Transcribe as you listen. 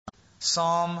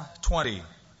Psalm 20.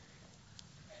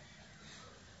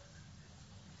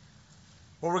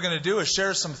 What we're going to do is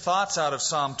share some thoughts out of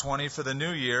Psalm 20 for the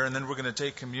new year, and then we're going to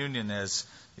take communion as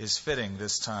is fitting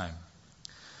this time.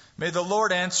 May the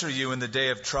Lord answer you in the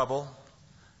day of trouble.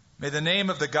 May the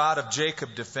name of the God of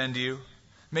Jacob defend you.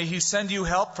 May he send you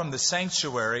help from the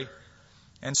sanctuary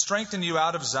and strengthen you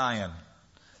out of Zion.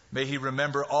 May he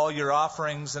remember all your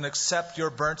offerings and accept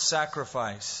your burnt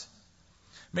sacrifice.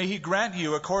 May he grant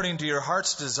you according to your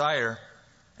heart's desire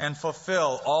and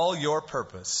fulfill all your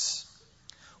purpose.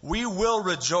 We will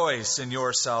rejoice in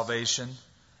your salvation,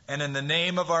 and in the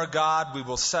name of our God we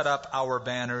will set up our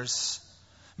banners.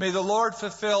 May the Lord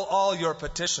fulfill all your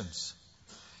petitions.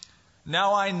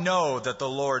 Now I know that the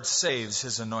Lord saves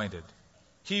his anointed.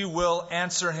 He will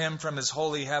answer him from his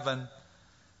holy heaven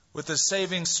with the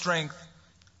saving strength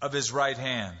of his right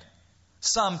hand.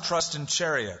 Some trust in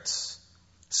chariots,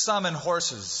 some in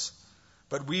horses,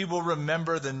 but we will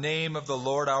remember the name of the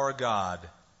Lord our God.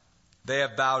 They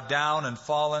have bowed down and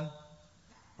fallen.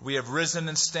 We have risen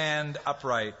and stand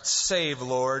upright. Save,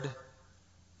 Lord.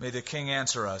 May the King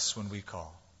answer us when we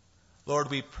call. Lord,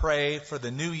 we pray for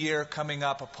the new year coming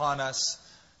up upon us,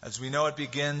 as we know it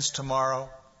begins tomorrow.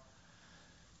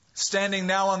 Standing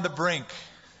now on the brink,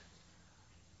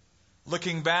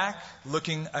 looking back,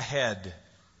 looking ahead.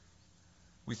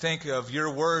 We think of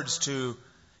your words to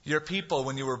your people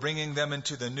when you were bringing them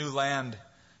into the new land.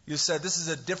 You said this is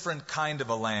a different kind of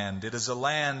a land. It is a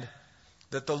land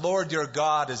that the Lord your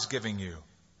God is giving you.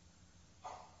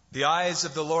 The eyes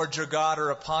of the Lord your God are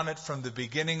upon it from the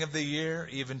beginning of the year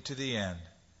even to the end.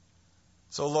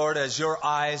 So, Lord, as your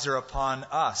eyes are upon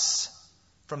us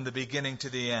from the beginning to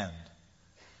the end,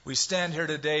 we stand here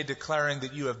today declaring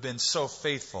that you have been so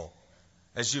faithful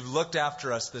as you've looked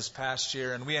after us this past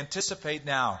year, and we anticipate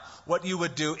now what you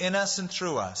would do in us and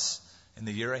through us in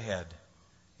the year ahead.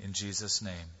 In Jesus'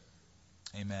 name,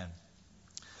 amen.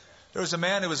 There was a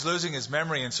man who was losing his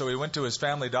memory, and so he went to his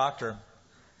family doctor,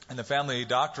 and the family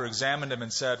doctor examined him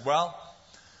and said, well,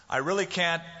 I really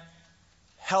can't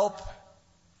help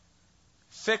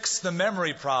fix the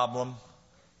memory problem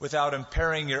without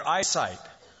impairing your eyesight.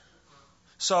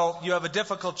 So you have a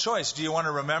difficult choice. Do you want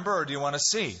to remember or do you want to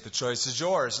see? The choice is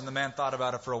yours. And the man thought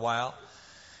about it for a while.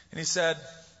 And he said,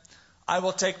 I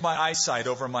will take my eyesight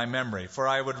over my memory, for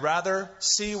I would rather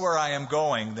see where I am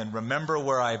going than remember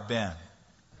where I've been.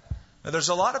 Now, there's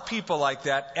a lot of people like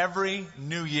that every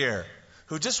new year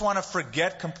who just want to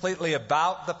forget completely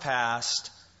about the past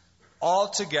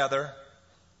altogether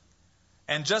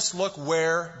and just look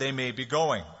where they may be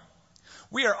going.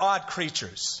 We are odd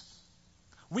creatures.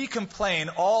 We complain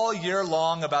all year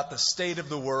long about the state of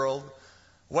the world,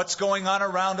 what's going on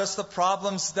around us, the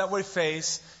problems that we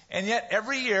face, and yet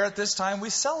every year at this time we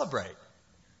celebrate.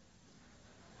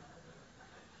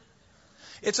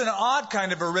 It's an odd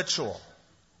kind of a ritual.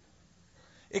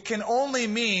 It can only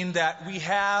mean that we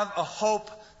have a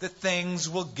hope that things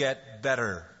will get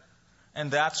better. And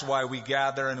that's why we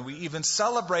gather and we even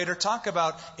celebrate or talk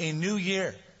about a new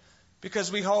year.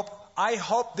 Because I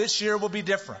hope this year will be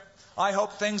different. I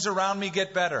hope things around me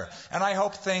get better. And I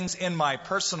hope things in my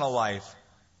personal life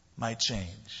might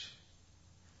change.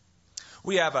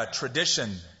 We have a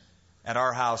tradition at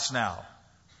our house now.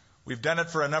 We've done it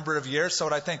for a number of years, so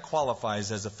what I think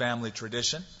qualifies as a family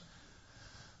tradition.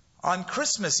 On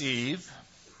Christmas Eve,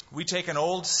 we take an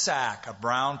old sack, a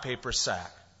brown paper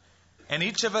sack, and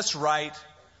each of us write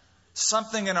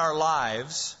something in our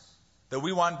lives that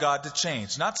we want God to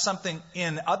change. Not something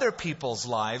in other people's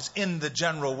lives, in the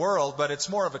general world, but it's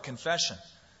more of a confession.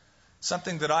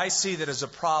 Something that I see that is a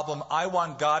problem, I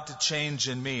want God to change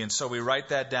in me. And so we write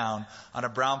that down on a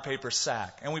brown paper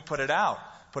sack, and we put it out,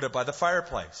 put it by the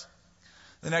fireplace.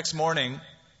 The next morning,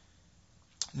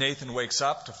 Nathan wakes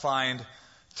up to find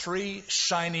 3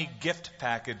 shiny gift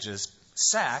packages,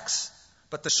 sacks,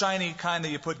 but the shiny kind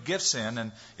that you put gifts in,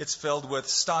 and it's filled with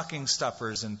stocking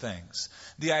stuffers and things.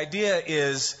 The idea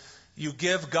is you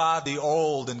give God the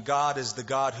old, and God is the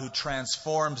God who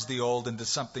transforms the old into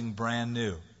something brand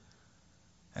new.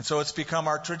 And so it's become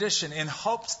our tradition in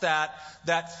hopes that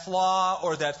that flaw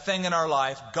or that thing in our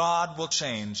life, God will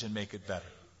change and make it better.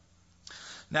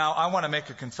 Now, I want to make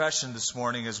a confession this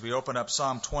morning as we open up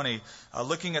Psalm 20,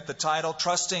 looking at the title,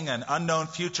 Trusting an Unknown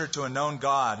Future to a Known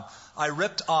God. I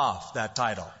ripped off that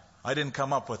title. I didn't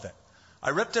come up with it. I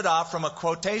ripped it off from a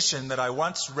quotation that I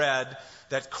once read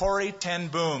that Corrie ten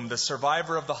Boom, the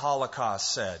survivor of the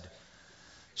Holocaust, said.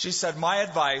 She said, my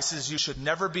advice is you should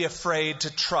never be afraid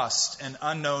to trust an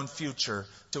unknown future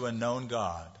to a known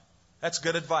God. That's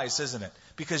good advice, isn't it?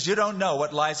 Because you don't know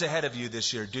what lies ahead of you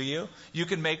this year, do you? You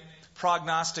can make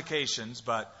prognostications,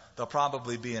 but they'll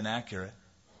probably be inaccurate.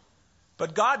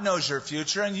 But God knows your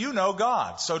future and you know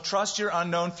God. So trust your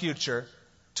unknown future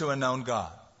to a known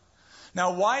God.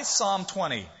 Now, why Psalm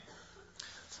 20?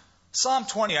 Psalm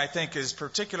 20, I think, is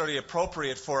particularly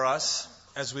appropriate for us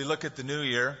as we look at the new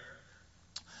year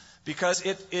because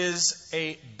it is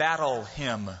a battle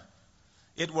hymn.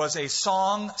 It was a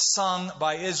song sung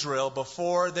by Israel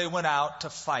before they went out to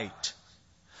fight.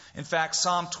 In fact,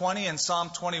 Psalm 20 and Psalm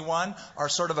 21 are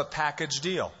sort of a package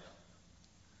deal.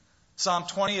 Psalm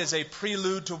 20 is a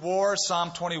prelude to war.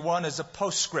 Psalm 21 is a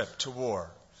postscript to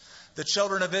war. The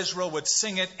children of Israel would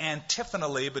sing it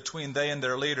antiphonally between they and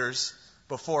their leaders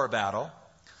before battle.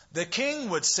 The king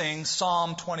would sing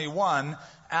Psalm 21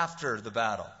 after the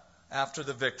battle, after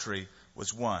the victory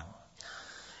was won.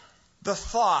 The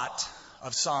thought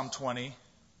of Psalm 20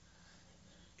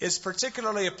 is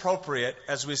particularly appropriate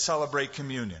as we celebrate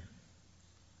communion.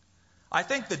 I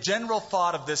think the general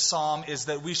thought of this psalm is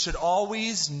that we should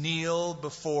always kneel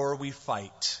before we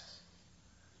fight.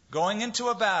 Going into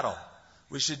a battle,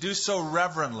 we should do so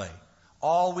reverently.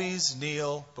 Always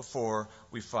kneel before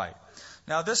we fight.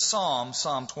 Now this psalm,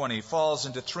 Psalm 20, falls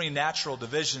into three natural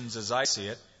divisions as I see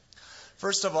it.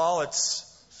 First of all, it's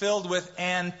filled with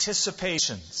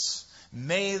anticipations.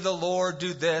 May the Lord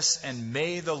do this and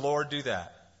may the Lord do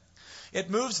that. It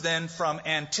moves then from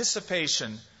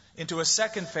anticipation into a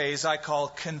second phase I call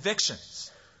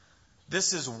convictions.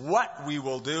 This is what we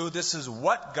will do. This is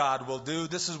what God will do.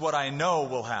 This is what I know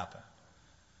will happen.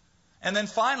 And then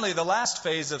finally, the last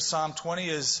phase of Psalm 20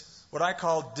 is what I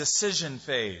call decision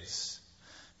phase.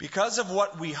 Because of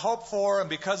what we hope for and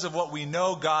because of what we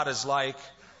know God is like,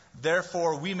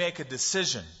 therefore we make a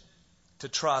decision to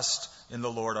trust in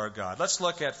the Lord our God. Let's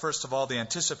look at, first of all, the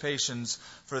anticipations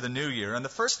for the new year. And the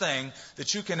first thing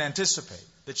that you can anticipate,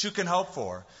 that you can hope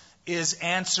for, is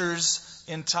answers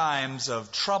in times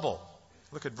of trouble.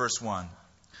 Look at verse 1.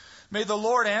 May the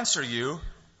Lord answer you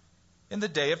in the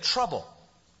day of trouble.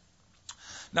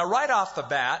 Now, right off the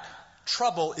bat,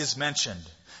 trouble is mentioned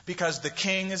because the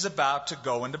king is about to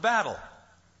go into battle.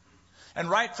 And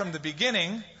right from the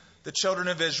beginning, the children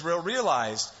of Israel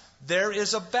realized there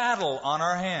is a battle on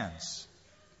our hands.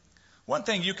 One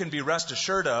thing you can be rest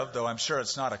assured of, though I'm sure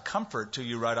it's not a comfort to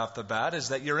you right off the bat, is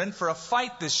that you're in for a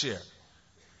fight this year.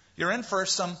 You're in for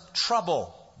some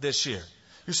trouble this year.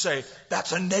 You say,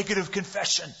 that's a negative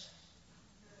confession.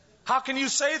 How can you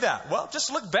say that? Well,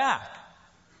 just look back.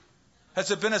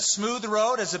 Has it been a smooth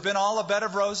road? Has it been all a bed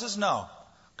of roses? No.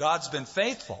 God's been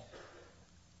faithful.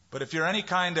 But if you're any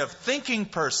kind of thinking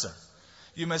person,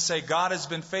 you must say God has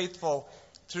been faithful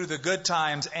through the good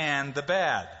times and the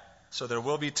bad. So there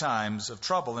will be times of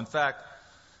trouble. In fact,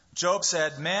 Job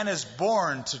said, man is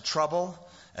born to trouble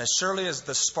as surely as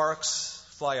the sparks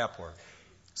fly upward.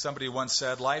 Somebody once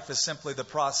said, life is simply the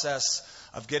process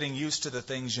of getting used to the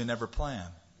things you never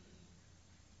planned.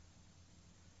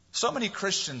 So many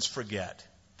Christians forget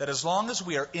that as long as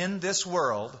we are in this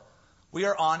world, we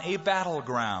are on a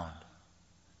battleground.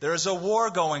 There is a war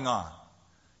going on.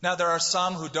 Now, there are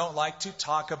some who don't like to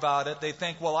talk about it. They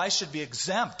think, well, I should be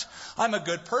exempt. I'm a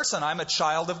good person. I'm a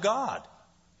child of God.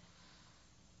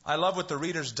 I love what the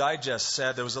Reader's Digest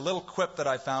said. There was a little quip that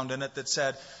I found in it that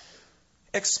said,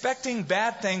 expecting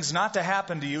bad things not to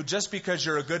happen to you just because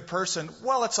you're a good person,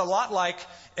 well, it's a lot like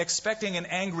expecting an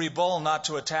angry bull not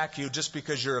to attack you just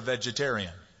because you're a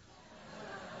vegetarian.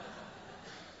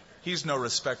 He's no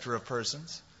respecter of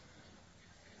persons.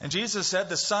 And Jesus said,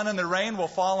 the sun and the rain will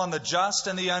fall on the just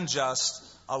and the unjust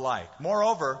alike.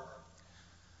 Moreover,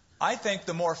 I think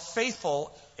the more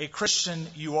faithful a Christian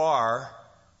you are,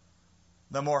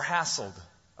 the more hassled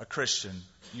a Christian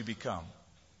you become.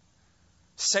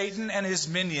 Satan and his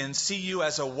minions see you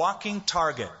as a walking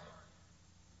target.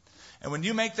 And when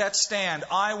you make that stand,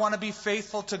 I want to be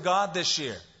faithful to God this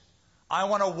year. I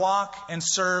want to walk and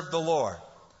serve the Lord.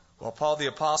 Well, Paul the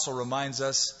Apostle reminds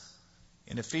us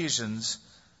in Ephesians,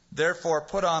 therefore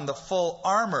put on the full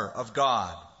armor of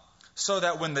God, so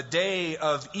that when the day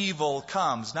of evil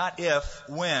comes, not if,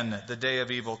 when the day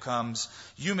of evil comes,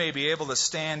 you may be able to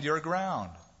stand your ground.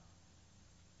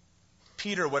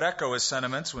 Peter would echo his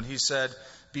sentiments when he said,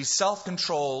 be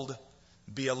self-controlled,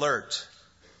 be alert.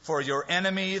 For your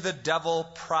enemy, the devil,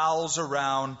 prowls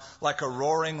around like a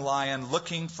roaring lion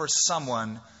looking for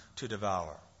someone to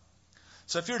devour.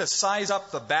 So if you're to size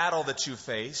up the battle that you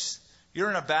face, you're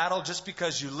in a battle just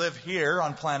because you live here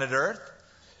on planet Earth.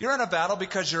 You're in a battle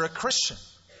because you're a Christian.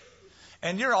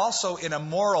 And you're also in a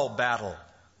moral battle.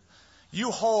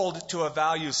 You hold to a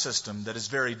value system that is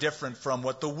very different from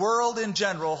what the world in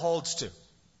general holds to.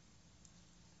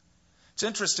 It's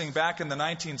interesting, back in the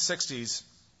 1960s,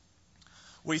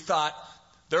 we thought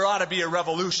There ought to be a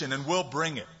revolution, and we'll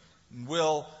bring it. And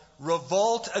we'll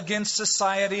revolt against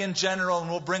society in general, and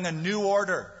we'll bring a new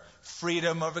order.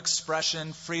 Freedom of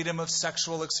expression, freedom of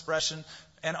sexual expression,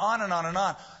 and on and on and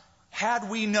on. Had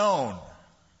we known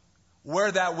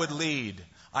where that would lead,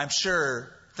 I'm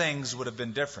sure things would have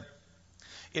been different.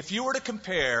 If you were to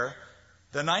compare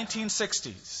the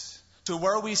 1960s to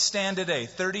where we stand today,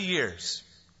 30 years,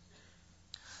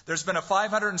 there's been a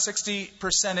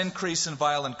 560% increase in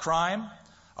violent crime,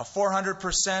 a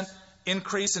 400%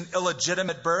 increase in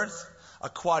illegitimate birth, a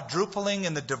quadrupling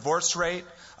in the divorce rate,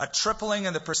 a tripling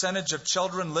in the percentage of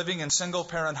children living in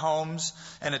single-parent homes,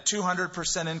 and a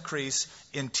 200% increase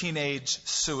in teenage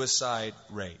suicide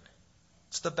rate.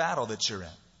 It's the battle that you're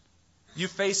in. You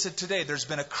face it today. There's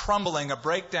been a crumbling, a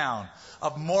breakdown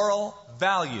of moral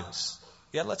values.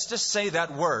 Yeah, let's just say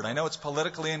that word. I know it's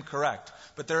politically incorrect,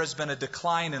 but there has been a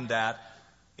decline in that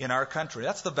in our country.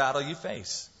 That's the battle you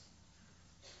face.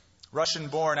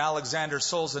 Russian-born Alexander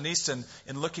Solzhenitsyn,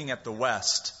 in looking at the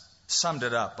West, summed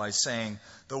it up by saying,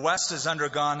 "The West has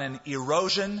undergone an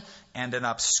erosion and an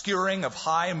obscuring of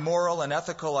high moral and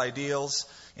ethical ideals.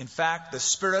 In fact, the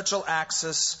spiritual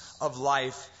axis of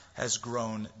life has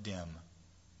grown dim."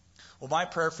 Well, my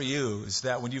prayer for you is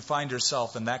that when you find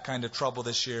yourself in that kind of trouble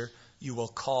this year, you will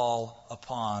call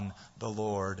upon the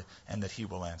Lord and that He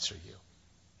will answer you.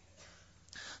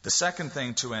 The second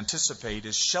thing to anticipate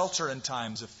is shelter in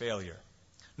times of failure.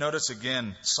 Notice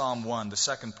again Psalm 1, the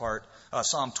second part,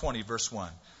 Psalm 20, verse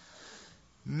 1.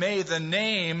 May the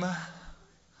name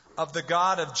of the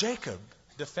God of Jacob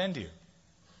defend you.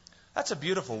 That's a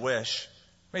beautiful wish.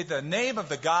 May the name of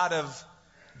the God of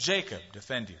Jacob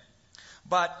defend you.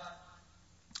 But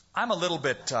I'm a little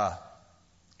bit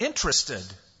interested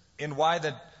in why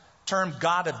the term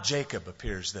God of Jacob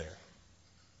appears there.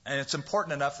 And it's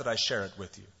important enough that I share it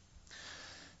with you.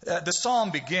 The psalm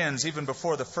begins, even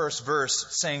before the first verse,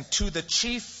 saying, "To the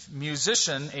chief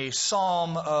musician, a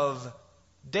psalm of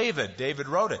David." David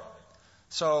wrote it.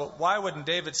 So why wouldn't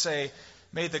David say,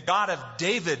 "May the God of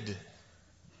David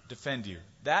defend you"?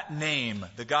 That name,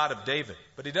 the God of David.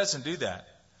 But he doesn't do that.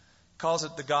 He calls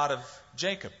it the God of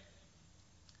Jacob.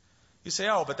 You say,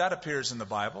 "Oh, but that appears in the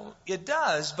Bible." It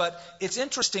does, but it's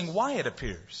interesting why it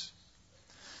appears.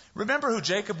 Remember who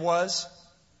Jacob was?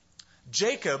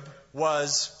 Jacob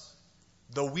was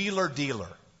the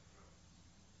wheeler-dealer.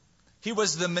 He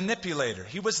was the manipulator.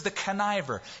 He was the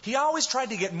conniver. He always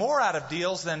tried to get more out of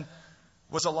deals than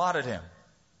was allotted him.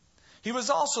 He was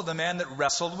also the man that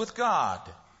wrestled with God.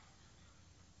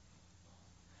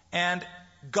 And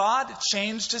God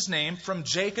changed his name from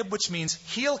Jacob, which means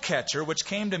heel catcher, which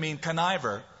came to mean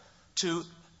conniver, to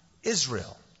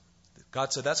Israel.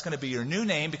 God said, that's going to be your new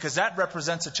name because that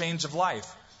represents a change of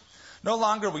life. No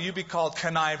longer will you be called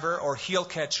conniver or heel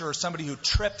catcher or somebody who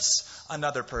trips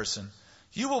another person.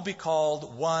 You will be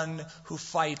called one who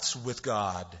fights with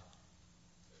God.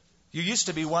 You used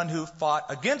to be one who fought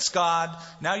against God.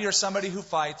 Now you're somebody who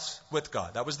fights with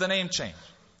God. That was the name change.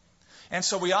 And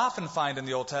so we often find in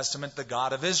the Old Testament the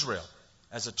God of Israel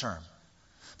as a term.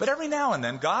 But every now and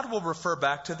then God will refer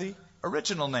back to the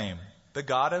original name, the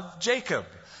God of Jacob,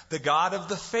 the God of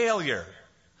the failure.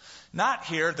 Not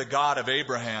here the God of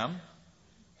Abraham.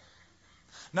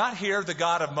 Not here the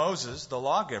God of Moses, the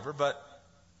lawgiver, but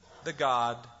the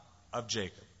God of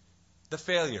Jacob, the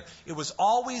failure. It was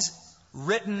always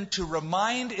written to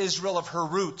remind Israel of her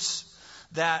roots,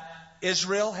 that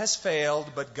Israel has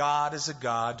failed, but God is a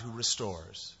God who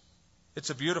restores. It's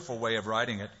a beautiful way of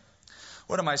writing it.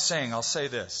 What am I saying? I'll say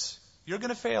this. You're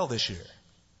going to fail this year.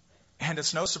 And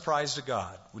it's no surprise to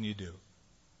God when you do.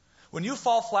 When you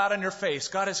fall flat on your face,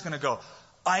 God is going to go,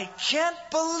 "I can't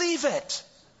believe it.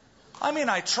 I mean,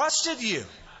 I trusted you.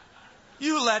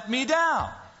 You let me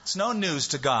down." It's no news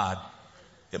to God.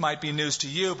 It might be news to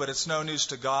you, but it's no news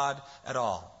to God at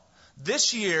all.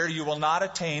 This year, you will not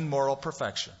attain moral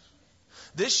perfection.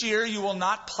 This year, you will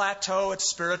not plateau at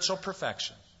spiritual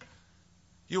perfection.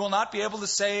 You will not be able to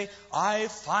say, "I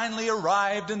finally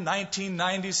arrived in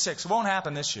 1996. It won't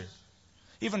happen this year.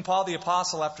 Even Paul the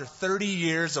Apostle, after 30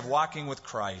 years of walking with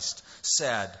Christ,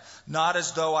 said, "Not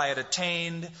as though I had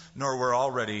attained, nor were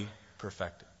already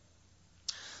perfected."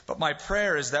 But my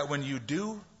prayer is that when you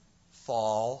do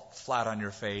fall flat on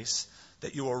your face,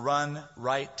 that you will run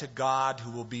right to God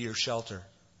who will be your shelter.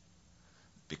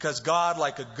 Because God,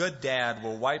 like a good dad,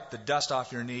 will wipe the dust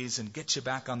off your knees and get you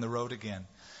back on the road again.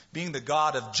 Being the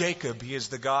God of Jacob, He is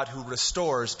the God who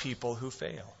restores people who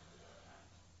fail.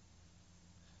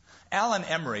 Alan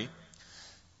Emery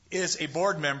is a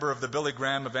board member of the Billy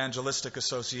Graham Evangelistic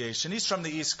Association. He's from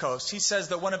the East Coast. He says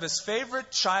that one of his favorite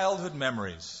childhood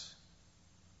memories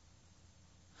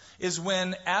is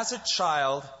when, as a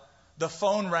child, the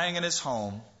phone rang in his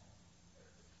home,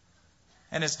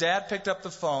 and his dad picked up the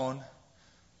phone,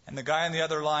 and the guy on the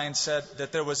other line said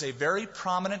that there was a very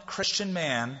prominent Christian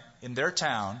man in their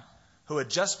town who had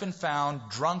just been found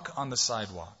drunk on the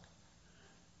sidewalk.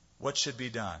 What should be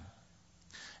done?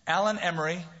 Alan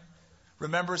Emery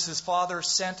remembers his father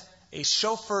sent a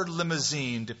chauffeured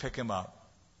limousine to pick him up,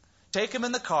 take him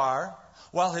in the car,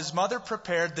 while his mother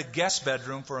prepared the guest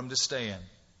bedroom for him to stay in.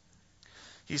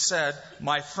 He said,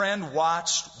 "My friend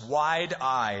watched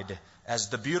wide-eyed as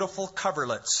the beautiful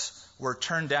coverlets were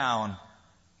turned down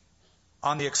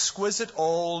on the exquisite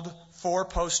old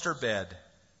four-poster bed,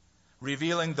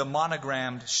 revealing the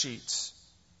monogrammed sheets.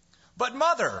 'But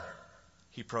Mother,'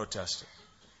 he protested,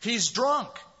 'he's drunk,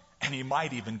 and he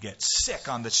might even get sick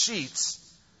on the sheets.'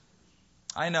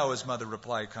 'I know,' his mother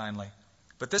replied kindly,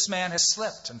 'but this man has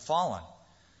slipped and fallen.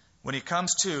 When he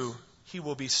comes to, he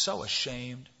will be so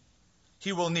ashamed.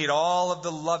 He will need all of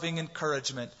the loving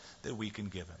encouragement that we can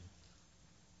give him.'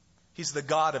 He's the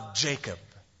God of Jacob.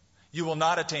 You will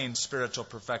not attain spiritual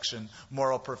perfection,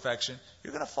 moral perfection.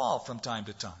 You're going to fall from time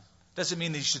to time. Doesn't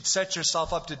mean that you should set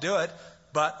yourself up to do it,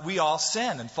 but we all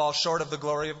sin and fall short of the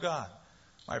glory of God.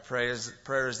 My prayer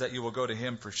is that you will go to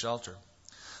Him for shelter.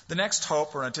 The next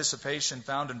hope or anticipation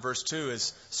found in verse 2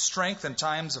 is strength in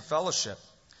times of fellowship.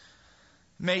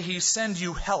 May He send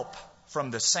you help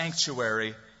from the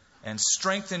sanctuary and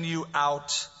strengthen you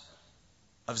out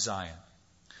of Zion.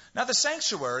 Now, the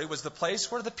sanctuary was the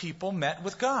place where the people met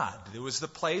with God. It was the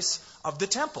place of the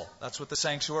temple. That's what the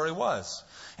sanctuary was.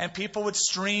 And people would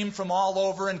stream from all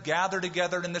over and gather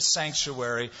together in the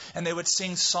sanctuary, and they would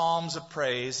sing psalms of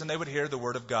praise, and they would hear the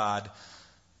word of God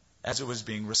as it was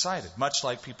being recited, much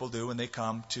like people do when they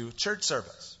come to church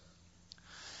service.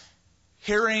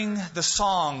 Hearing the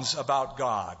songs about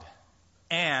God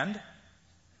and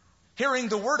hearing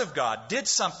the word of God did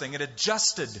something. It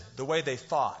adjusted the way they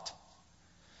thought.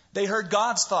 They heard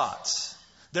God's thoughts.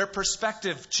 Their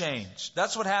perspective changed.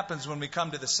 That's what happens when we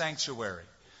come to the sanctuary.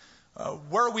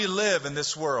 Where we live in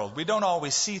this world, we don't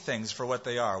always see things for what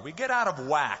they are. We get out of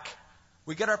whack.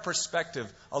 We get our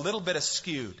perspective a little bit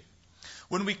askewed.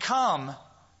 When we come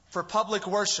for public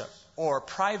worship or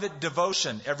private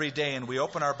devotion every day and we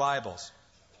open our Bibles,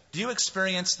 do you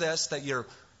experience this, that your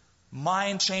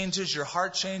mind changes, your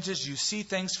heart changes, you see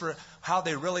things for how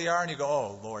they really are, and you go,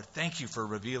 "Oh, Lord, thank you for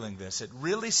revealing this." It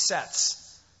really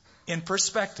sets in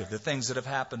perspective the things that have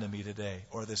happened to me today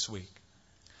or this week.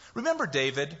 Remember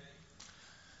David?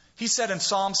 He said in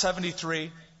Psalm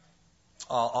 73,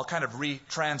 I'll kind of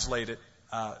retranslate it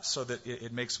so that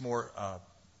it makes more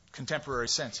contemporary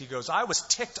sense. He goes, "I was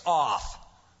ticked off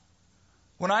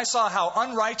when I saw how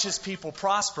unrighteous people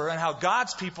prosper and how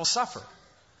God's people suffer.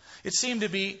 It seemed to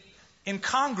be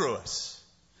incongruous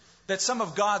that some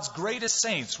of God's greatest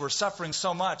saints were suffering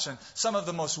so much and some of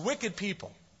the most wicked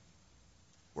people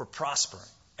were prospering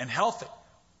and healthy."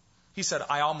 He said,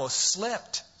 "I almost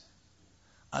slipped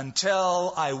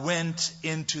until I went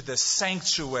into the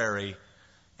sanctuary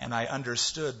and I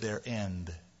understood their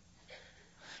end."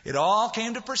 It all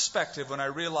came to perspective when I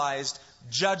realized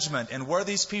judgment and where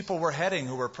these people were heading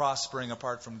who were prospering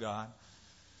apart from God.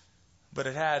 But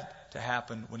it had to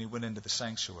happen when he went into the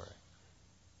sanctuary.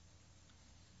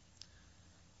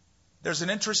 There's an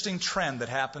interesting trend that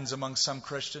happens among some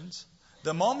Christians.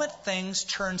 The moment things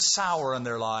turn sour in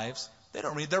their lives, they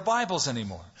don't read their Bibles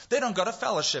anymore. They don't go to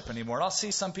fellowship anymore. And I'll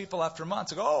see some people after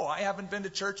months go, "Oh, I haven't been to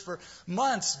church for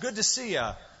months. Good to see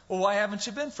you." "Well, why haven't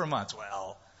you been for months?"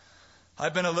 "Well,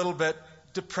 I've been a little bit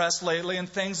depressed lately and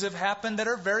things have happened that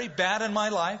are very bad in my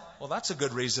life." "Well, that's a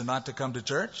good reason not to come to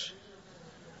church.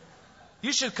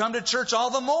 You should come to church all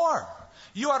the more.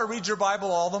 You ought to read your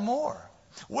Bible all the more.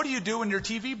 What do you do when your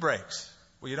TV breaks?"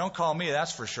 "Well, you don't call me,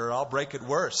 that's for sure. I'll break it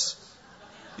worse."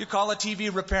 "You call a TV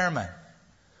repairman."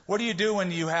 "What do you do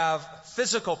when you have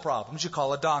physical problems?" "You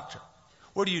call a doctor."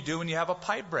 "What do you do when you have a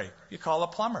pipe break?" "You call a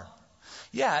plumber."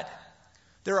 Yet,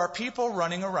 there are people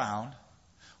running around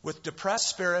with depressed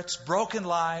spirits, broken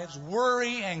lives,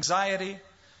 worry, anxiety,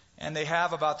 and they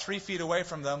have about 3 feet away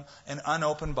from them an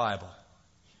unopened Bible.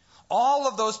 All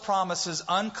of those promises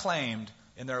unclaimed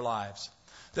in their lives.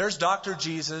 There's Dr.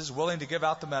 Jesus willing to give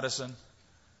out the medicine,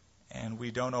 and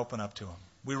we don't open up to him.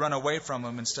 We run away from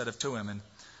him instead of to him, and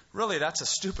really that's a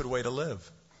stupid way to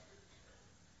live.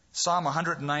 Psalm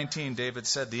 119, David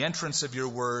said, "The entrance of your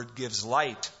word gives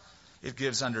light. It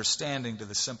gives understanding to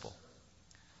the simple."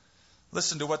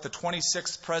 Listen to what the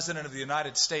 26th President of the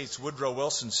United States, Woodrow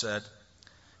Wilson, said.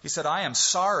 He said, "I am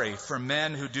sorry for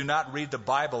men who do not read the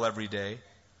Bible every day.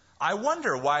 I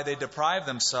wonder why they deprive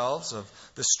themselves of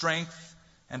the strength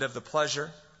and of the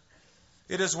pleasure.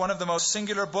 It is one of the most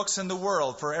singular books in the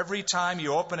world, for every time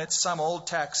you open it, some old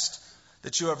text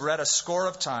that you have read a score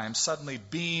of times suddenly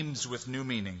beams with new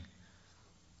meaning.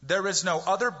 There is no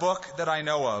other book that I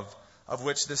know of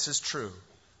which this is true.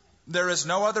 There is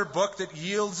no other book that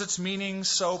yields its meaning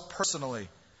so personally,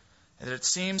 and that it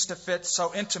seems to fit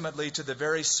so intimately to the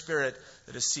very spirit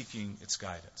that is seeking its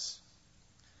guidance.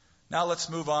 Now let's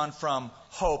move on from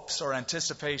hopes or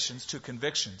anticipations to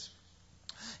convictions.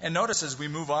 And notice as we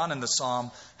move on in the psalm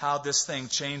how this thing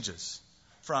changes.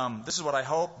 From, this is what I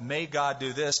hope, may God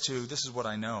do this, to, this is what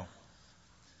I know.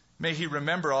 May He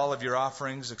remember all of your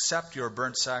offerings, accept your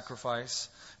burnt sacrifice.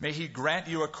 May He grant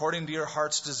you according to your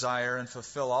heart's desire and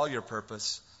fulfill all your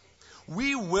purpose.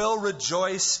 We will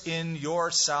rejoice in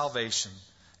your salvation,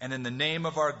 and in the name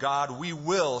of our God we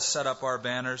will set up our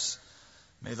banners.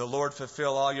 May the Lord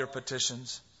fulfill all your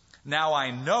petitions. Now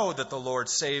I know that the Lord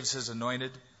saves His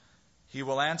anointed. He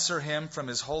will answer him from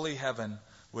His holy heaven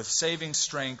with saving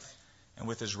strength and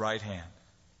with His right hand.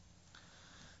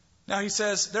 Now he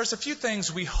says, there's a few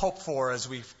things we hope for as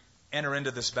we enter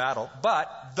into this battle,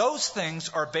 but those things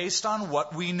are based on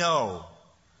what we know.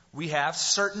 We have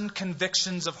certain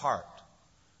convictions of heart.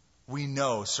 We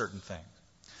know certain things.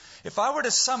 If I were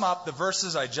to sum up the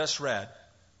verses I just read,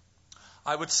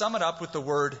 I would sum it up with the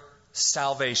word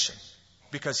salvation,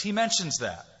 because he mentions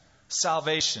that.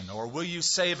 Salvation, or will you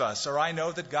save us, or I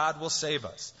know that God will save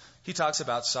us. He talks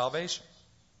about salvation.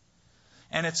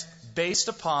 And it's based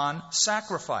upon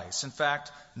sacrifice. In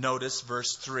fact, notice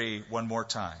verse 3 one more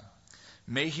time.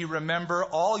 May He remember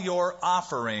all your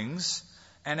offerings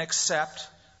and accept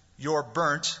your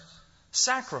burnt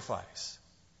sacrifice.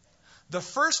 The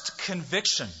first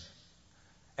conviction,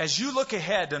 as you look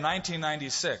ahead to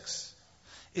 1996,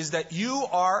 is that you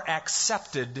are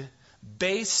accepted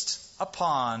based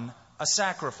upon a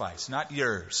sacrifice, not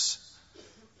yours,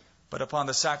 but upon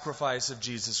the sacrifice of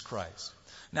Jesus Christ.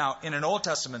 Now, in an Old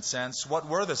Testament sense, what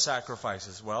were the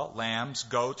sacrifices? Well, lambs,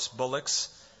 goats, bullocks,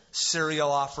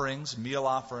 cereal offerings, meal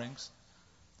offerings.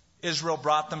 Israel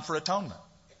brought them for atonement.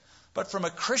 But from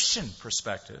a Christian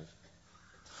perspective,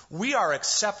 we are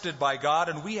accepted by God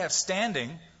and we have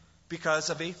standing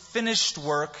because of a finished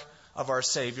work of our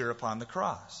Savior upon the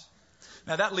cross.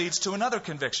 Now that leads to another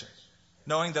conviction.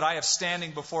 Knowing that I have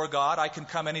standing before God, I can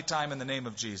come anytime in the name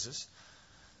of Jesus.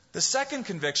 The second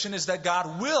conviction is that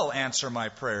God will answer my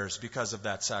prayers because of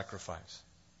that sacrifice.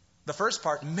 The first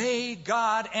part, may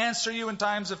God answer you in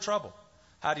times of trouble.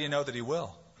 How do you know that He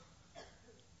will?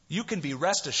 You can be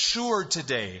rest assured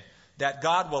today that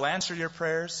God will answer your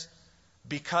prayers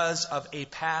because of a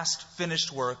past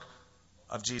finished work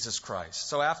of Jesus Christ.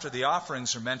 So after the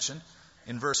offerings are mentioned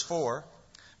in verse 4,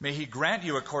 may He grant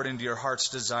you according to your heart's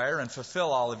desire and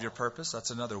fulfill all of your purpose. That's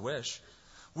another wish.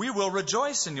 We will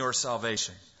rejoice in your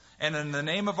salvation. And in the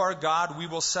name of our God, we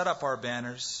will set up our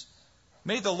banners.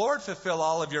 May the Lord fulfill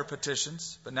all of your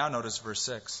petitions. But now notice verse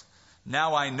 6.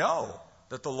 Now I know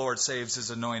that the Lord saves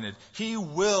His anointed. He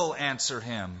will answer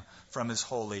him from His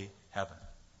holy heaven.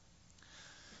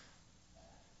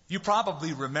 You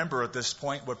probably remember at this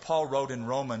point what Paul wrote in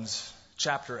Romans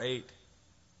chapter 8,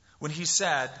 when he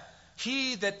said,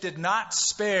 He that did not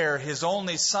spare His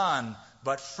only Son,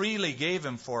 but freely gave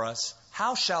Him for us,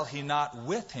 how shall He not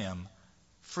with Him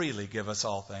freely give us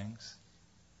all things?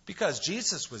 Because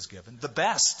Jesus was given the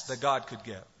best that God could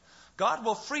give. God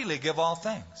will freely give all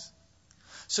things.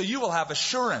 So you will have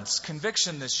assurance,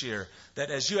 conviction this year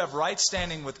that as you have right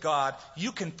standing with God,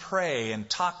 you can pray and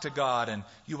talk to God and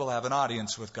you will have an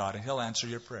audience with God and He'll answer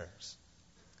your prayers.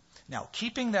 Now,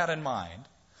 keeping that in mind,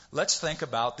 let's think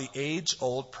about the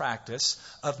age-old practice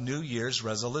of New Year's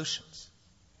resolutions.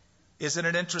 Isn't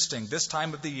it interesting? This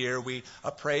time of the year we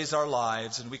appraise our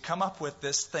lives and we come up with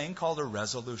this thing called a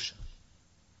resolution.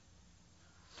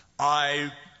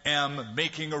 I am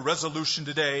making a resolution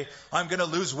today. I'm going to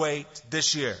lose weight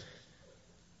this year.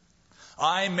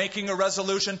 I'm making a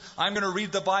resolution. I'm going to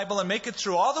read the Bible and make it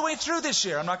through all the way through this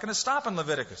year. I'm not going to stop in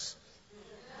Leviticus.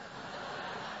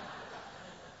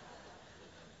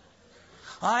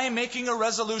 I'm making a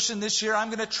resolution this year. I'm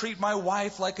going to treat my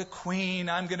wife like a queen.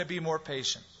 I'm going to be more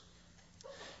patient.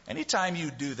 Anytime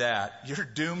you do that, you're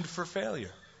doomed for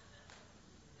failure.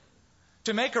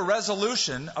 To make a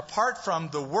resolution apart from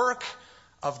the work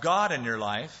of God in your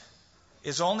life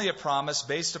is only a promise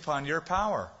based upon your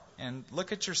power. And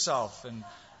look at yourself,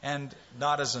 and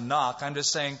not as a knock. I'm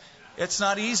just saying it's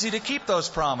not easy to keep those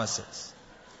promises.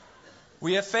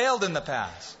 We have failed in the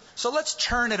past. So let's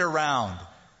turn it around.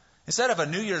 Instead of a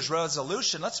New Year's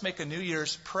resolution, let's make a New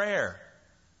Year's prayer.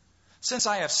 Since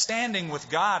I have standing with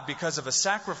God because of a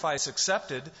sacrifice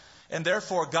accepted, and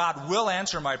therefore God will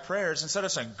answer my prayers, instead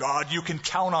of saying, God, you can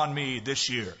count on me this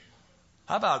year.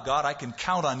 How about, God, I can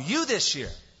count on you this year.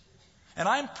 And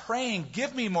I'm praying,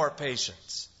 give me more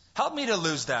patience. Help me to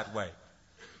lose that weight.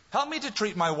 Help me to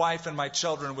treat my wife and my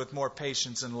children with more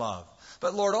patience and love.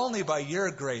 But Lord, only by your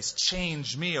grace,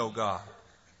 change me, O God.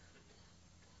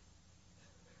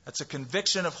 That's a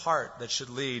conviction of heart that should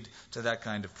lead to that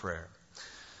kind of prayer.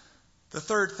 The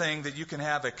third thing that you can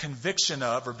have a conviction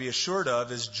of or be assured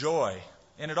of is joy.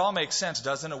 And it all makes sense,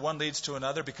 doesn't it? One leads to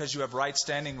another because you have right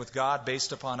standing with God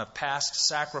based upon a past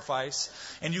sacrifice.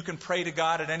 And you can pray to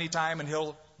God at any time and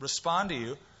He'll respond to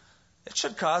you. It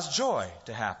should cause joy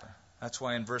to happen. That's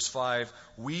why in verse 5,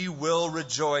 we will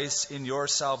rejoice in your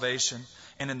salvation,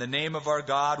 and in the name of our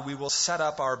God we will set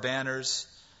up our banners.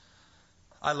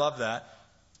 I love that.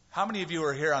 How many of you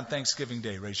are here on Thanksgiving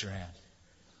Day? Raise your hand.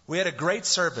 We had a great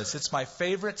service. It's my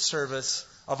favorite service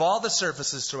of all the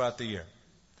services throughout the year.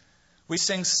 We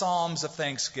sing psalms of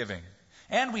thanksgiving.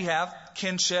 And we have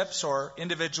kinships or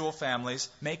individual families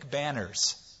make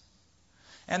banners.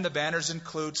 And the banners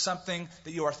include something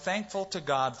that you are thankful to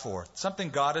God for,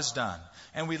 something God has done.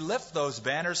 And we lift those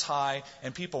banners high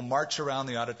and people march around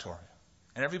the auditorium.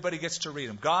 And everybody gets to read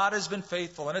them. God has been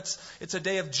faithful, and it's a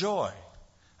day of joy,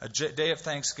 a day of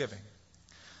thanksgiving.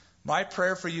 My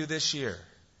prayer for you this year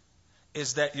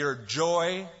is that your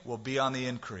joy will be on the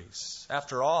increase.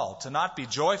 After all, to not be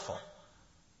joyful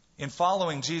in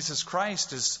following Jesus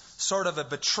Christ is sort of a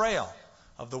betrayal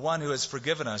of the one who has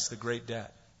forgiven us the great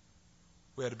debt.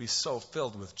 We ought to be so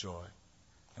filled with joy,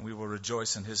 and we will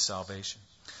rejoice in His salvation.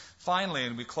 Finally,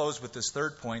 and we close with this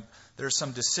third point, there are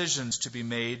some decisions to be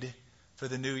made for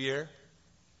the new year.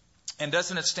 And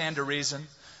doesn't it stand to reason?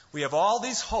 We have all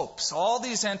these hopes, all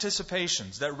these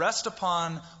anticipations that rest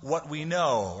upon what we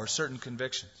know or certain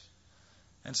convictions.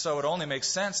 And so it only makes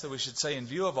sense that we should say, in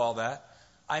view of all that,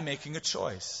 I'm making a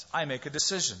choice. I make a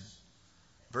decision.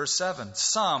 Verse 7,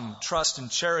 some trust in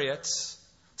chariots,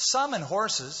 some in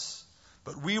horses,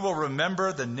 but we will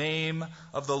remember the name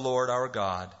of the Lord our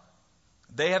God.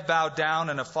 They have bowed down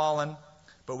and have fallen,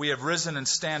 but we have risen and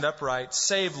stand upright.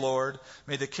 Save, Lord.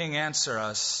 May the King answer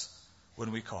us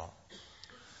when we call.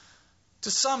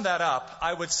 To sum that up,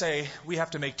 I would say we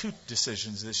have to make two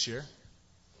decisions this year.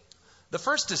 The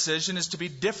first decision is to be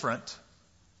different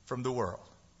from the world.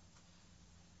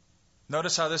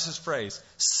 Notice how this is phrased.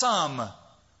 Some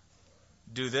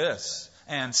do this,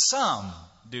 and some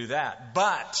do that.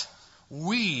 But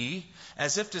we,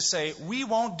 as if to say, we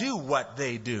won't do what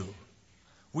they do.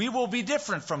 We will be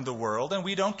different from the world, and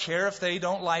we don't care if they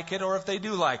don't like it or if they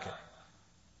do like it.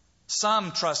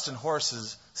 Some trust in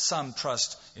horses, some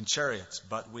trust in chariots,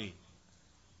 but we.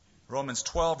 Romans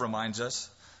 12 reminds us,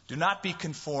 do not be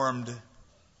conformed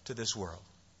to this world.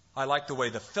 I like the way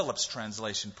the Phillips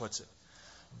translation puts it.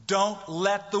 Don't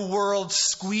let the world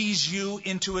squeeze you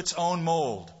into its own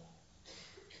mold.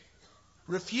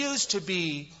 Refuse to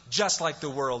be just like the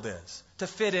world is, to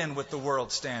fit in with the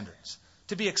world's standards,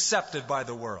 to be accepted by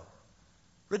the world.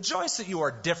 Rejoice that you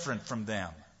are different from them.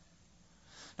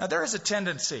 Now, there is a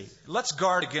tendency, let's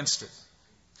guard against it.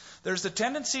 There's a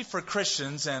tendency for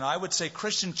Christians, and I would say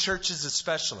Christian churches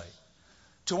especially,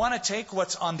 to want to take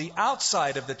what's on the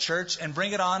outside of the church and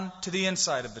bring it on to the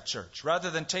inside of the church,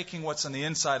 rather than taking what's on the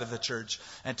inside of the church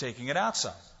and taking it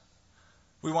outside.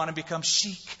 We want to become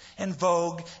chic and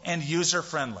vogue and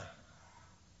user-friendly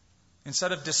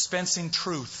instead of dispensing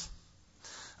truth.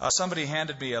 Somebody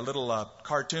handed me a little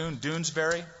cartoon,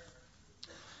 Doonesbury.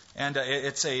 And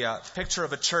it's a picture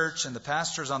of a church, and the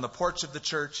pastor's on the porch of the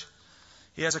church.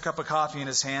 He has a cup of coffee in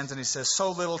his hands, and he says,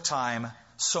 so little time,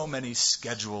 so many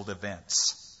scheduled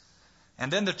events.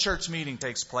 And then the church meeting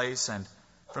takes place, and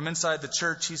from inside the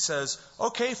church he says,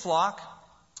 okay, flock,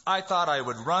 I thought I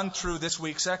would run through this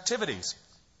week's activities.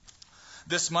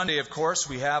 This Monday, of course,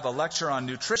 we have a lecture on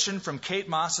nutrition from Kate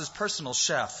Moss's personal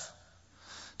chef.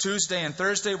 Tuesday and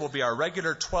Thursday will be our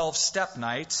regular 12-step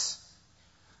nights.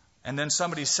 And then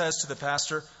somebody says to the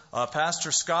pastor,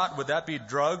 Pastor Scott, would that be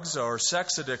drugs or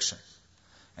sex addiction?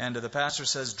 And the pastor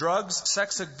says, drugs,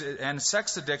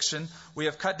 sex addiction, we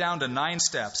have cut down to 9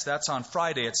 steps. That's on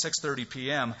Friday at 6:30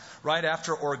 p.m., right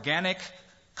after organic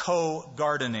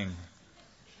co-gardening.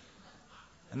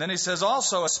 And then he says,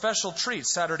 also a special treat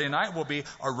Saturday night will be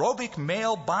aerobic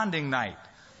male bonding night.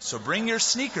 So bring your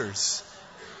sneakers.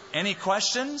 Any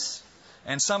questions?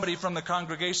 And somebody from the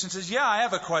congregation says, yeah, I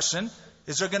have a question.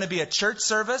 Is there going to be a church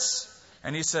service?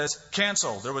 And he says,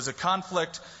 cancel. There was a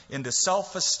conflict in the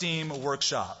self-esteem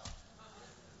workshop.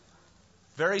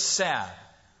 Very sad.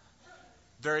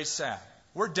 Very sad.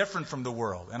 We're different from the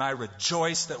world, and I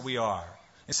rejoice that we are.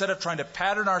 Instead of trying to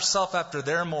pattern ourselves after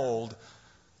their mold,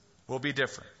 will be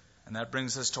different. And that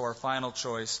brings us to our final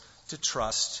choice, to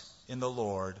trust in the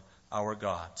Lord our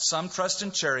God. Some trust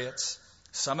in chariots,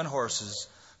 some in horses,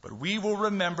 but we will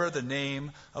remember the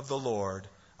name of the Lord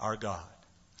our God.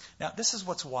 Now, this is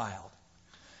what's wild.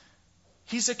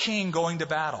 He's a king going to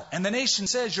battle. And the nation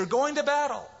says, you're going to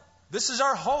battle. This is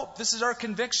our hope. This is our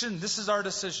conviction. This is our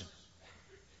decision.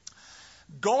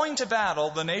 Going to battle,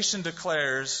 the nation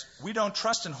declares, we don't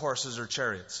trust in horses or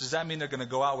chariots. Does that mean they're going to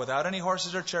go out without any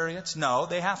horses or chariots? No,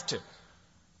 they have to.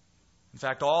 In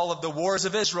fact, all of the wars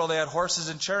of Israel, they had horses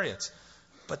and chariots.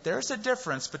 But there's a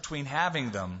difference between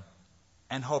having them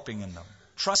and hoping in them,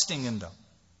 trusting in them.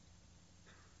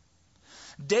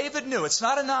 David knew it's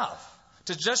not enough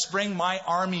to just bring my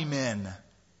army men.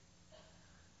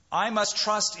 I must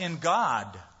trust in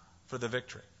God for the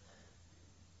victory.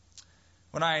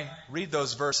 When I read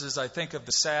those verses, I think of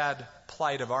the sad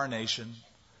plight of our nation.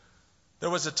 There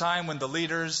was a time when the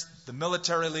leaders, the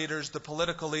military leaders, the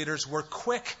political leaders were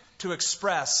quick to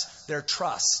express their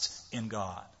trust in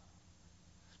God.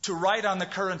 To write on the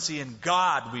currency, in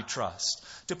God we trust.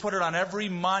 To put it on every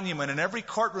monument in every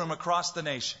courtroom across the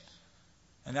nation.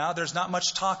 And now there's not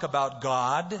much talk about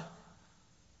God.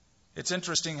 It's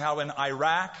interesting how in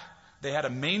Iraq they had a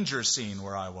manger scene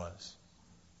where I was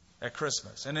at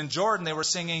Christmas. And in Jordan they were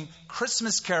singing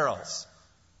Christmas carols.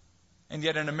 And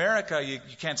yet in America you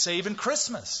can't say even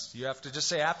Christmas. You have to just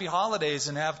say Happy Holidays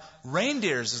and have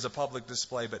reindeers as a public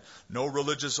display, but no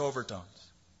religious overtones.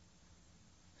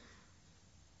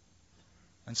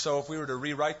 And so if we were to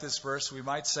rewrite this verse, we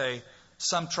might say,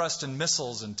 some trust in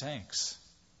missiles and tanks,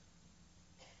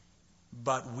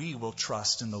 but we will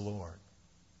trust in the Lord.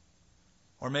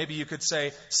 Or maybe you could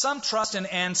say, some trust in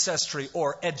ancestry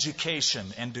or education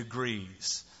and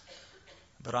degrees,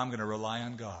 but I'm going to rely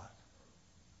on God.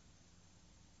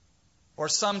 Or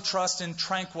some trust in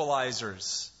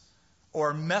tranquilizers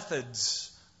or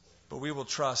methods, but we will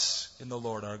trust in the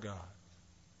Lord our God.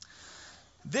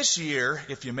 This year,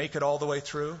 if you make it all the way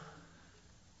through, it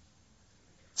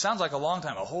sounds like a long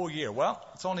time, a whole year. Well,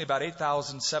 it's only about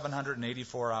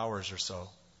 8,784 hours or so.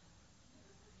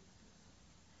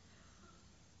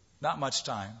 Not much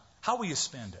time. How will you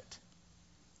spend it?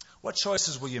 What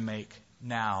choices will you make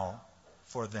now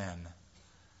for then?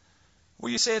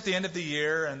 Will you say at the end of the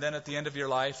year and then at the end of your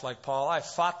life, like Paul, I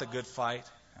fought the good fight,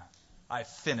 I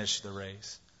finished the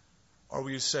race? Or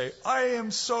will you say, I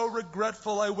am so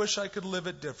regretful, I wish I could live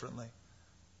it differently?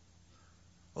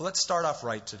 Well, let's start off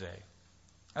right today.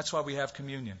 That's why we have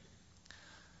communion.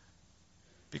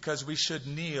 Because we should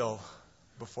kneel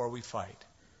before we fight.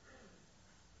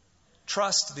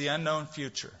 Trust the unknown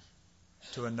future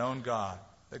to a known God,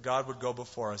 that God would go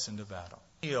before us into battle.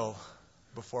 Kneel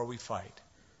before we fight.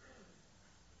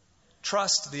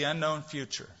 Trust the unknown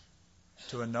future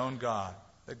to a known God,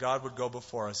 that God would go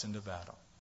before us into battle.